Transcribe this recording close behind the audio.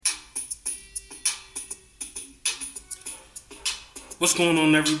What's going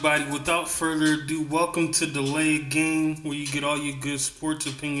on, everybody? Without further ado, welcome to Delay Game, where you get all your good sports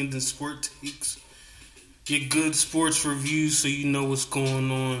opinions and sport takes, your good sports reviews, so you know what's going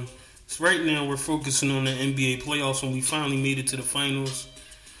on. So right now, we're focusing on the NBA playoffs, and we finally made it to the finals.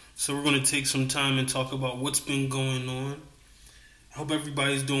 So we're going to take some time and talk about what's been going on. I hope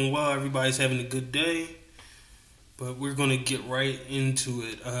everybody's doing well. Everybody's having a good day. But we're going to get right into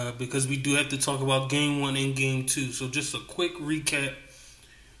it because we do have to talk about Game 1 and Game 2. So just a quick recap.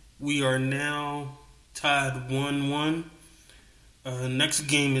 We are now tied 1-1. Next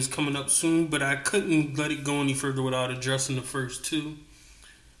game is coming up soon, but I couldn't let it go any further without addressing the first two.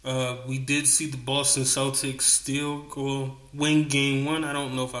 We did see the Boston Celtics win Game 1. I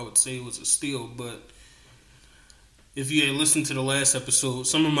don't know if I would say it was a steal, but if you had listened to the last episode,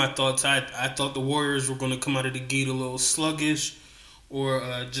 some of my thoughts, I thought the Warriors were going to come out of the gate a little sluggish or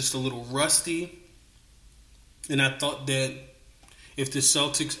just a little rusty. And I thought that if the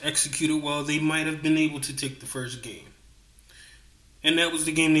Celtics executed well, they might have been able to take the first game. And that was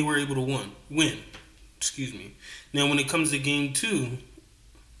the game they were able to win. Now, when it comes to Game 2,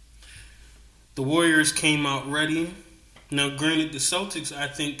 the Warriors came out ready. Now, granted, the Celtics, I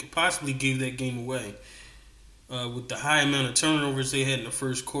think, possibly gave that game away. With the high amount of turnovers they had in the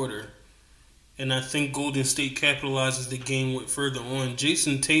first quarter. And I think Golden State capitalizes the game went further on.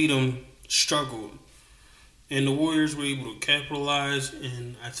 Jason Tatum struggled. And the Warriors were able to capitalize.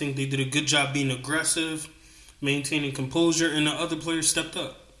 And I think they did a good job being aggressive, maintaining composure, and the other players stepped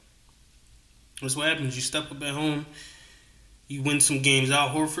up. That's what happens. You step up at home. You win some games.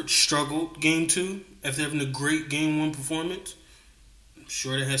 Al Horford struggled Game 2 after having a great Game 1 performance.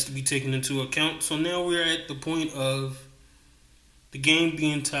 Sure, that has to be taken into account. So now we're at the point of the game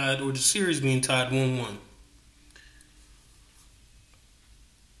being tied, or the series being tied 1-1.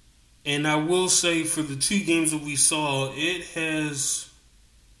 And I will say, for the two games that we saw, it has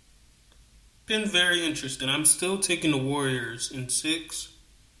been very interesting. I'm still taking the Warriors in 6,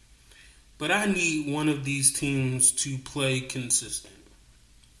 but I need one of these teams to play consistent.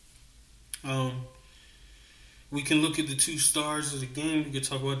 We can look at the two stars of the game. We could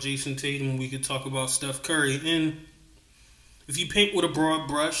talk about Jason Tatum. We could talk about Steph Curry. And if you paint with a broad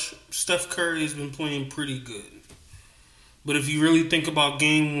brush, Steph Curry has been playing pretty good. But if you really think about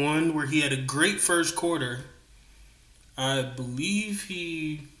Game 1, where he had a great first quarter, I believe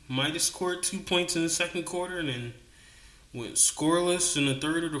he might have scored 2 points in the second quarter and then went scoreless in the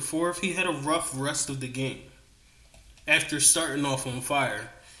third or the fourth. He had a rough rest of the game after starting off on fire,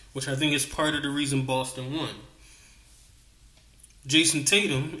 which I think is part of the reason Boston won. Jason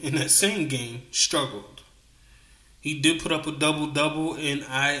Tatum, in that same game, struggled. He did put up a double-double, and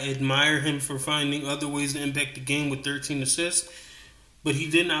I admire him for finding other ways to impact the game with 13 assists, but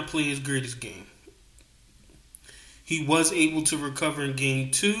he did not play his greatest game. He was able to recover in Game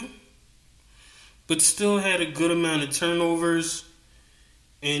 2, but still had a good amount of turnovers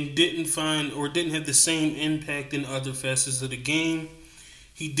and didn't have the same impact in other facets of the game.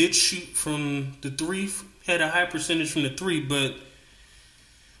 He did shoot from the 3, had a high percentage from the 3, but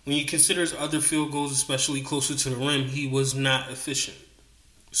when you consider his other field goals, especially closer to the rim, he was not efficient.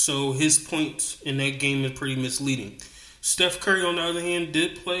 So his points in that game is pretty misleading. Steph Curry, on the other hand,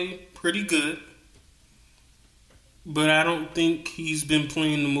 did play pretty good, but I don't think he's been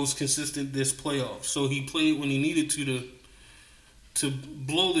playing the most consistent this playoff. So he played when he needed to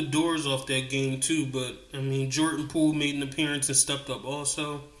blow the doors off that game too. But, Jordan Poole made an appearance and stepped up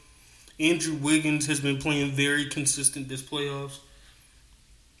also. Andrew Wiggins has been playing very consistent this playoffs.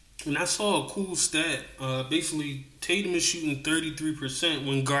 And I saw a cool stat. Basically, Tatum is shooting 33%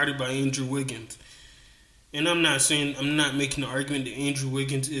 when guarded by Andrew Wiggins. And I'm not making the argument that Andrew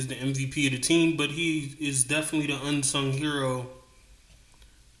Wiggins is the MVP of the team, but he is definitely the unsung hero,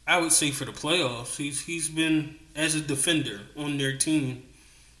 I would say, for the playoffs. He's been, as a defender on their team,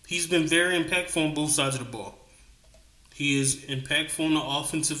 he's been very impactful on both sides of the ball. He is impactful on the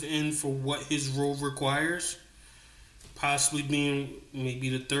offensive end for what his role requires, possibly being maybe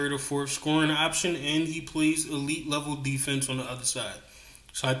the third or fourth scoring option, and he plays elite level defense on the other side.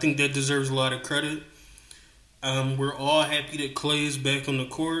 So I think that deserves a lot of credit. We're all happy that Klay is back on the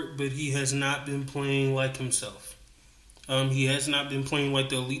court, but he has not been playing like himself. He has not been playing like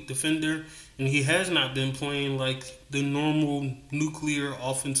the elite defender, and he has not been playing like the normal nuclear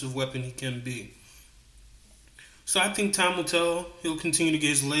offensive weapon he can be. So I think time will tell. He'll continue to get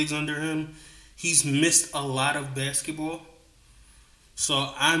his legs under him. He's missed a lot of basketball.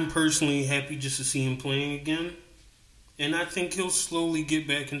 So I'm personally happy just to see him playing again. And I think he'll slowly get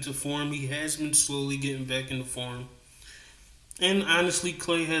back into form. He has been slowly getting back into form. And honestly,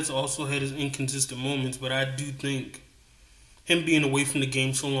 Klay has also had his inconsistent moments, but I do think him being away from the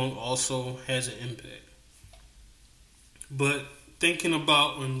game so long also has an impact. But thinking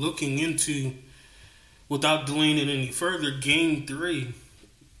about and looking into, without delaying it any further, Game 3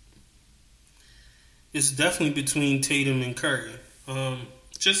 is definitely between Tatum and Curry.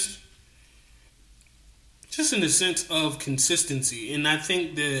 Just in the sense of consistency. And I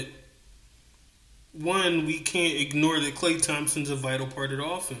think that, one, we can't ignore that Klay Thompson's a vital part of the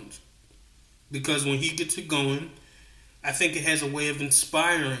offense. Because when he gets it going, I think it has a way of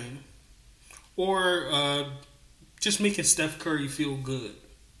inspiring or just making Steph Curry feel good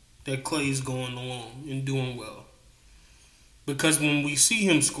that Klay's going along and doing well. Because when we see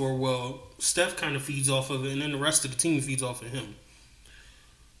him score well, Steph kind of feeds off of it, and then the rest of the team feeds off of him.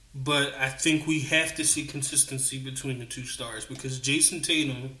 But I think we have to see consistency between the two stars because Jason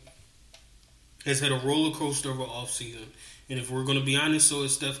Tatum has had a roller coaster of an offseason. And if we're going to be honest, so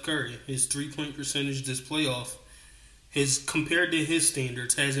is Steph Curry. His 3-point percentage this playoff, compared to his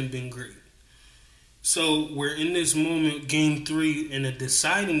standards, hasn't been great. So we're in this moment, Game 3, in a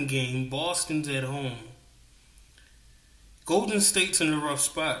deciding game. Boston's at home. Golden State's in a rough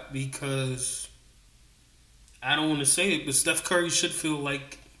spot because, I don't want to say it, but Steph Curry should feel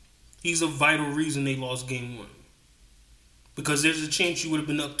like he's a vital reason they lost Game 1. Because there's a chance you would have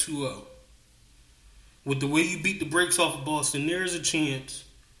been up 2-0. With the way you beat the brakes off of Boston, there's a chance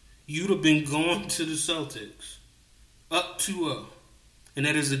you'd have been going to the Celtics up 2-0. And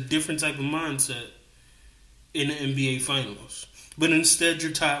that is a different type of mindset in the NBA Finals. But instead,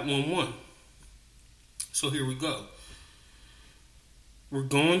 you're tied 1-1. So here we go. We're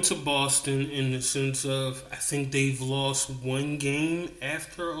going to Boston in the sense of, I think they've lost one game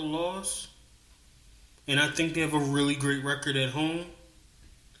after a loss. And I think they have a really great record at home.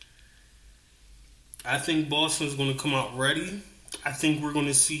 I think Boston's going to come out ready. I think we're going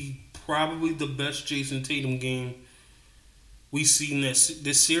to see probably the best Jason Tatum game we've seen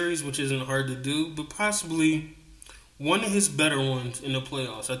this series, which isn't hard to do, but possibly one of his better ones in the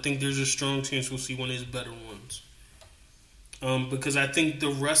playoffs. I think there's a strong chance we'll see one of his better ones. Because I think the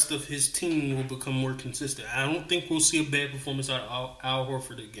rest of his team will become more consistent. I don't think we'll see a bad performance out of Al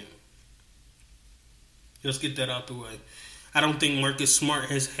Horford again. Let's get that out the way. I don't think Marcus Smart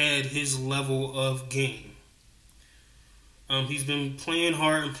has had his level of game. He's been playing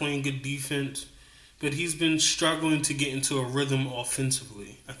hard and playing good defense, but he's been struggling to get into a rhythm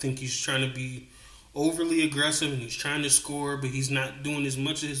offensively. I think he's trying to be overly aggressive and he's trying to score, but he's not doing as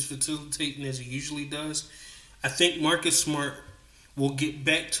much of his facilitating as he usually does. I think Marcus Smart will get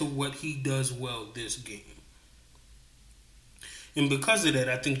back to what he does well this game. And because of that,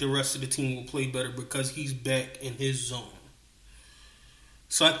 I think the rest of the team will play better because he's back in his zone.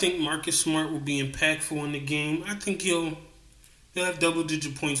 So I think Marcus Smart will be impactful in the game. I think he'll have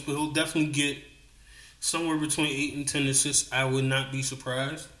double-digit points, but he'll definitely get somewhere between 8 and 10 assists. I would not be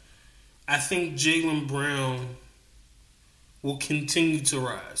surprised. I think Jaylen Brown will continue to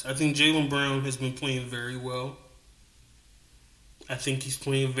rise. I think Jaylen Brown has been playing very well. I think he's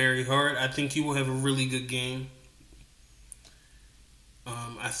playing very hard. I think he will have a really good game.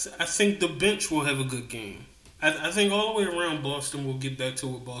 I think the bench will have a good game. I think all the way around Boston will get back to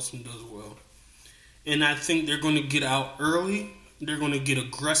what Boston does well. And I think they're going to get out early. They're going to get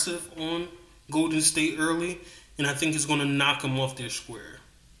aggressive on Golden State early. And I think it's going to knock them off their square.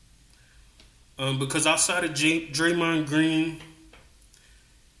 Because outside of Draymond Green,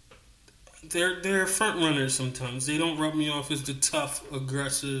 they're front runners sometimes. They don't rub me off as the tough,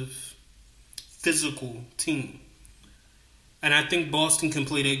 aggressive, physical team. And I think Boston can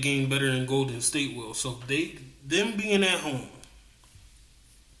play that game better than Golden State will. So them being at home,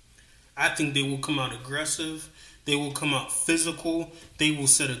 I think they will come out aggressive. They will come out physical. They will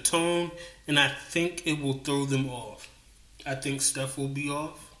set a tone. And I think it will throw them off. I think Steph will be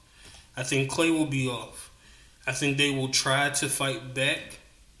off. I think Klay will be off. I think they will try to fight back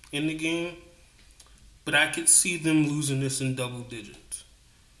in the game. But I could see them losing this in double digits.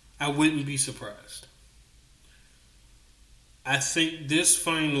 I wouldn't be surprised. I think this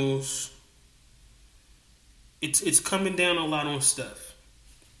finals, it's coming down a lot on Steph.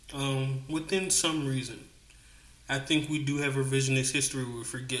 Within some reason. I think we do have revisionist history where we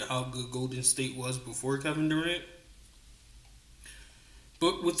forget how good Golden State was before Kevin Durant.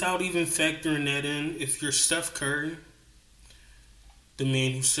 But without even factoring that in, if you're Steph Curry, the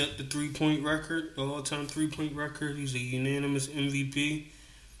man who set the 3-point record, the all-time 3-point record, he's a unanimous MVP.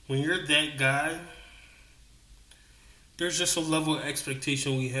 When you're that guy, there's just a level of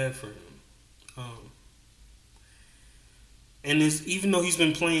expectation we have for him. And even though he's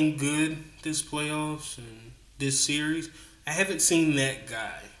been playing good this playoffs and this series, I haven't seen that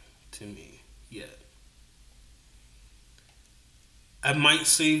guy to me yet. I might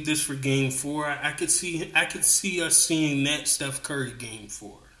save this for Game 4. I could see us seeing that Steph Curry Game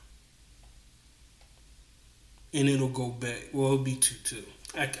 4, and it'll go back. Well, it'll be 2-2.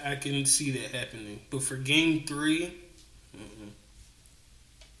 I can see that happening. But for Game 3,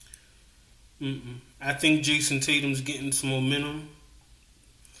 I think Jason Tatum's getting some momentum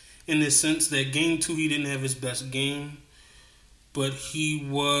in the sense that Game 2 he didn't have his best game, but he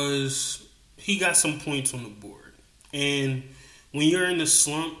got some points on the board. And when you're in the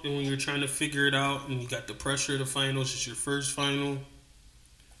slump and when you're trying to figure it out and you got the pressure of the finals, it's your first final,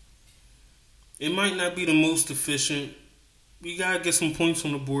 it might not be the most efficient. You got to get some points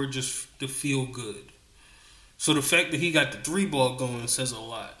on the board just to feel good. So the fact that he got the 3-ball going says a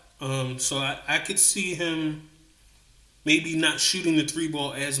lot. So I could see him maybe not shooting the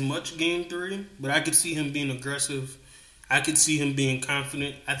 3-ball as much Game 3, but I could see him being aggressive. I could see him being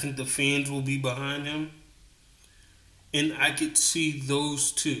confident. I think the fans will be behind him. And I could see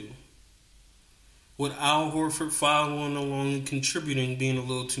those two, with Al Horford following along and contributing, being a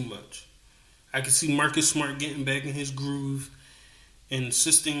little too much. I could see Marcus Smart getting back in his groove and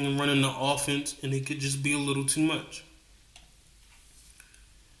assisting and running the offense, and it could just be a little too much.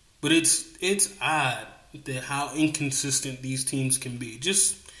 But it's odd that how inconsistent these teams can be.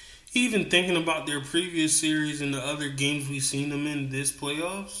 Just even thinking about their previous series and the other games we've seen them in this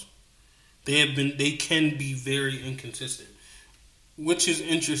playoffs, they can be very inconsistent, which is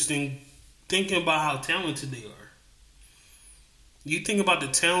interesting. Thinking about how talented they are, you think about the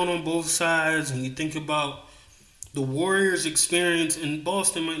talent on both sides, and you think about the Warriors' experience. And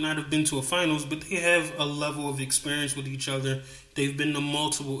Boston might not have been to a finals, but they have a level of experience with each other. They've been to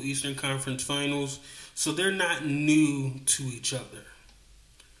multiple Eastern Conference finals, so they're not new to each other.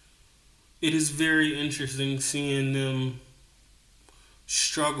 It is very interesting seeing them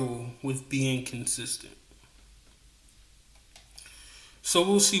struggle with being consistent. So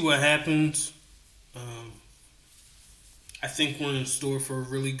we'll see what happens. I think we're in store for a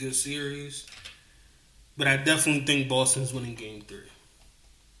really good series, but I definitely think Boston's winning Game 3.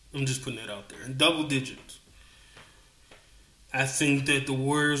 I'm just putting that out there. In double digits. I think that the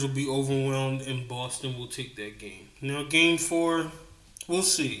Warriors will be overwhelmed and Boston will take that game. Now, Game 4, we'll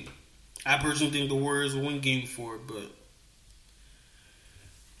see. I personally think the Warriors will win Game 4, but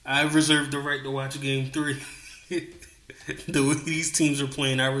I reserve the right to watch Game 3. The way these teams are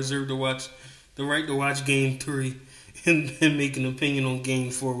playing, I reserve the right to watch Game 3 and then make an opinion on Game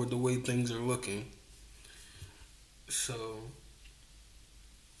 4 with the way things are looking. So,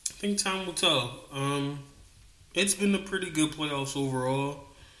 I think time will tell. It's been a pretty good playoffs overall.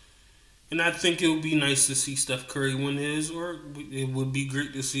 And I think it would be nice to see Steph Curry win his, or it would be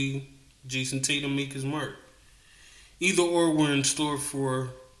great to see Jason Tatum make his mark. Either or, we're in store for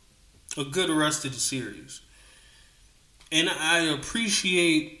a good rest of the series. And I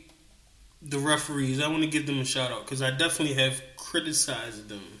appreciate the referees. I want to give them a shout out because I definitely have criticized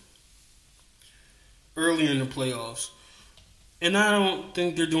them earlier in the playoffs. And I don't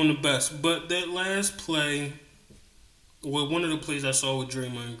think they're doing the best. But that last play, one of the plays I saw with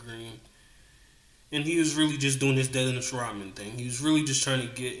Draymond Green, and he was really just doing his Dennis Rodman thing. He was really just trying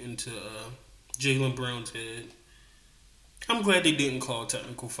to get into Jaylen Brown's head. I'm glad they didn't call a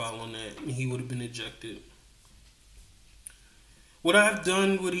technical foul on that, and he would have been ejected. Would I have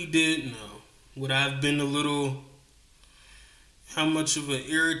done what he did? No. Would I have been a little... how much of an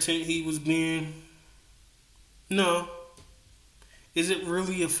irritant he was being? No. Is it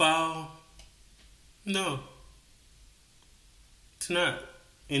really a foul? No. It's not.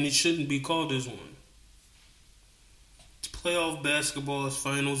 And it shouldn't be called as one. It's playoff basketball. It's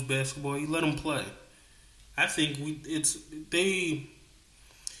finals basketball. You let them play. I think the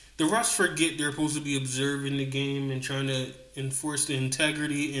refs forget they're supposed to be observing the game and trying to enforce the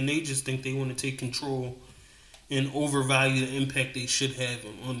integrity, and they just think they want to take control and overvalue the impact they should have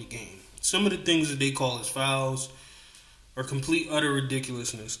on the game. Some of the things that they call as fouls are complete, utter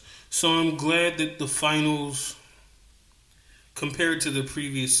ridiculousness. So I'm glad that the finals, compared to the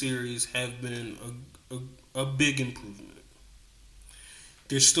previous series, have been a big improvement.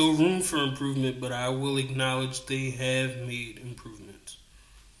 There's still room for improvement, but I will acknowledge they have made improvements.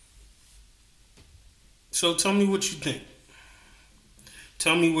 So tell me what you think.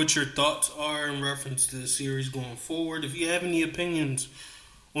 Tell me what your thoughts are in reference to the series going forward. If you have any opinions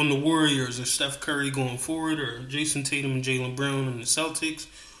on the Warriors or Steph Curry going forward, or Jason Tatum and Jaylen Brown and the Celtics,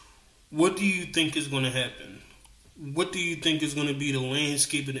 what do you think is going to happen? What do you think is going to be the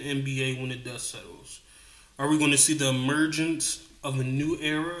landscape of the NBA when the dust settles? Are we going to see the emergence of a new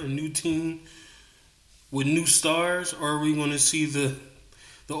era, a new team with new stars, or are we going to see the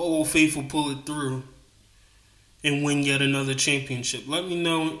old faithful pull it through and win yet another championship. Let me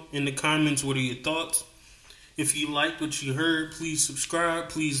know in the comments what are your thoughts. If you liked what you heard, please subscribe,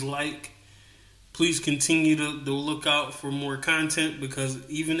 please like. Please continue to look out for more content, because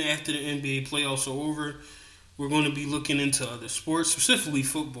even after the NBA playoffs are over, we're going to be looking into other sports, specifically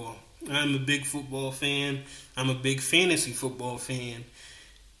football. I'm a big football fan. I'm a big fantasy football fan,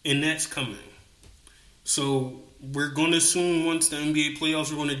 and that's coming. So we're going to soon, once the NBA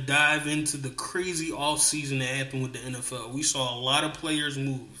playoffs, we're going to dive into the crazy offseason that happened with the NFL. We saw a lot of players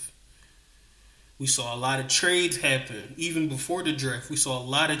move. We saw a lot of trades happen. Even before the draft, we saw a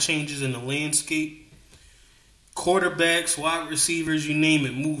lot of changes in the landscape. Quarterbacks, wide receivers, you name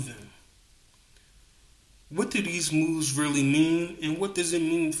it, moving. What do these moves really mean, and what does it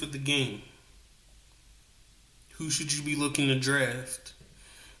mean for the game? Who should you be looking to draft?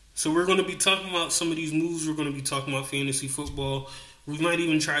 So we're going to be talking about some of these moves. We're going to be talking about fantasy football. We might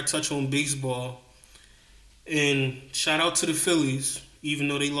even try to touch on baseball. And shout out to the Phillies, even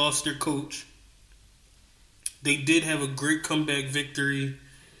though they lost their coach. They did have a great comeback victory.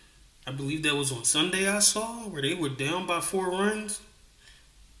 I believe that was on Sunday I saw, where they were down by 4 runs.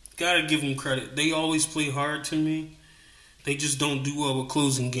 Gotta give them credit. They always play hard to me. They just don't do well with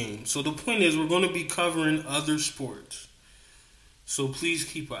closing games. So the point is, we're going to be covering other sports. So please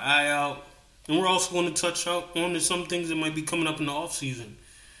keep an eye out. And we're also going to touch on some things that might be coming up in the offseason.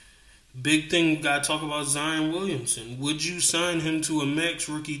 Big thing, we got to talk about Zion Williamson. Would you sign him to a max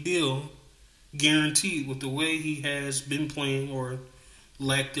rookie deal, guaranteed, with the way he has been playing or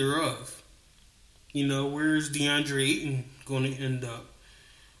lack thereof? Where's DeAndre Ayton going to end up?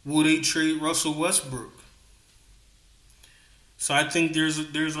 Will they trade Russell Westbrook? So I think there's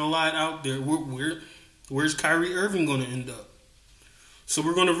a lot out there. Where's Kyrie Irving going to end up? So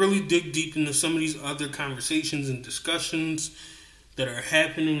we're going to really dig deep into some of these other conversations and discussions that are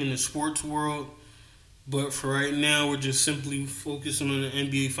happening in the sports world. But for right now, we're just simply focusing on the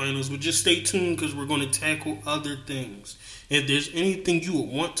NBA Finals. But just stay tuned, because we're going to tackle other things. If there's anything you would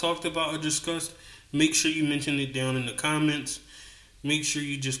want talked about or discussed, make sure you mention it down in the comments. Make sure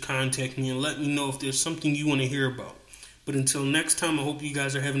you just contact me and let me know if there's something you want to hear about. But until next time, I hope you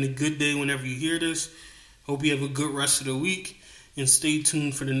guys are having a good day whenever you hear this. Hope you have a good rest of the week. And stay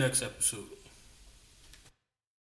tuned for the next episode.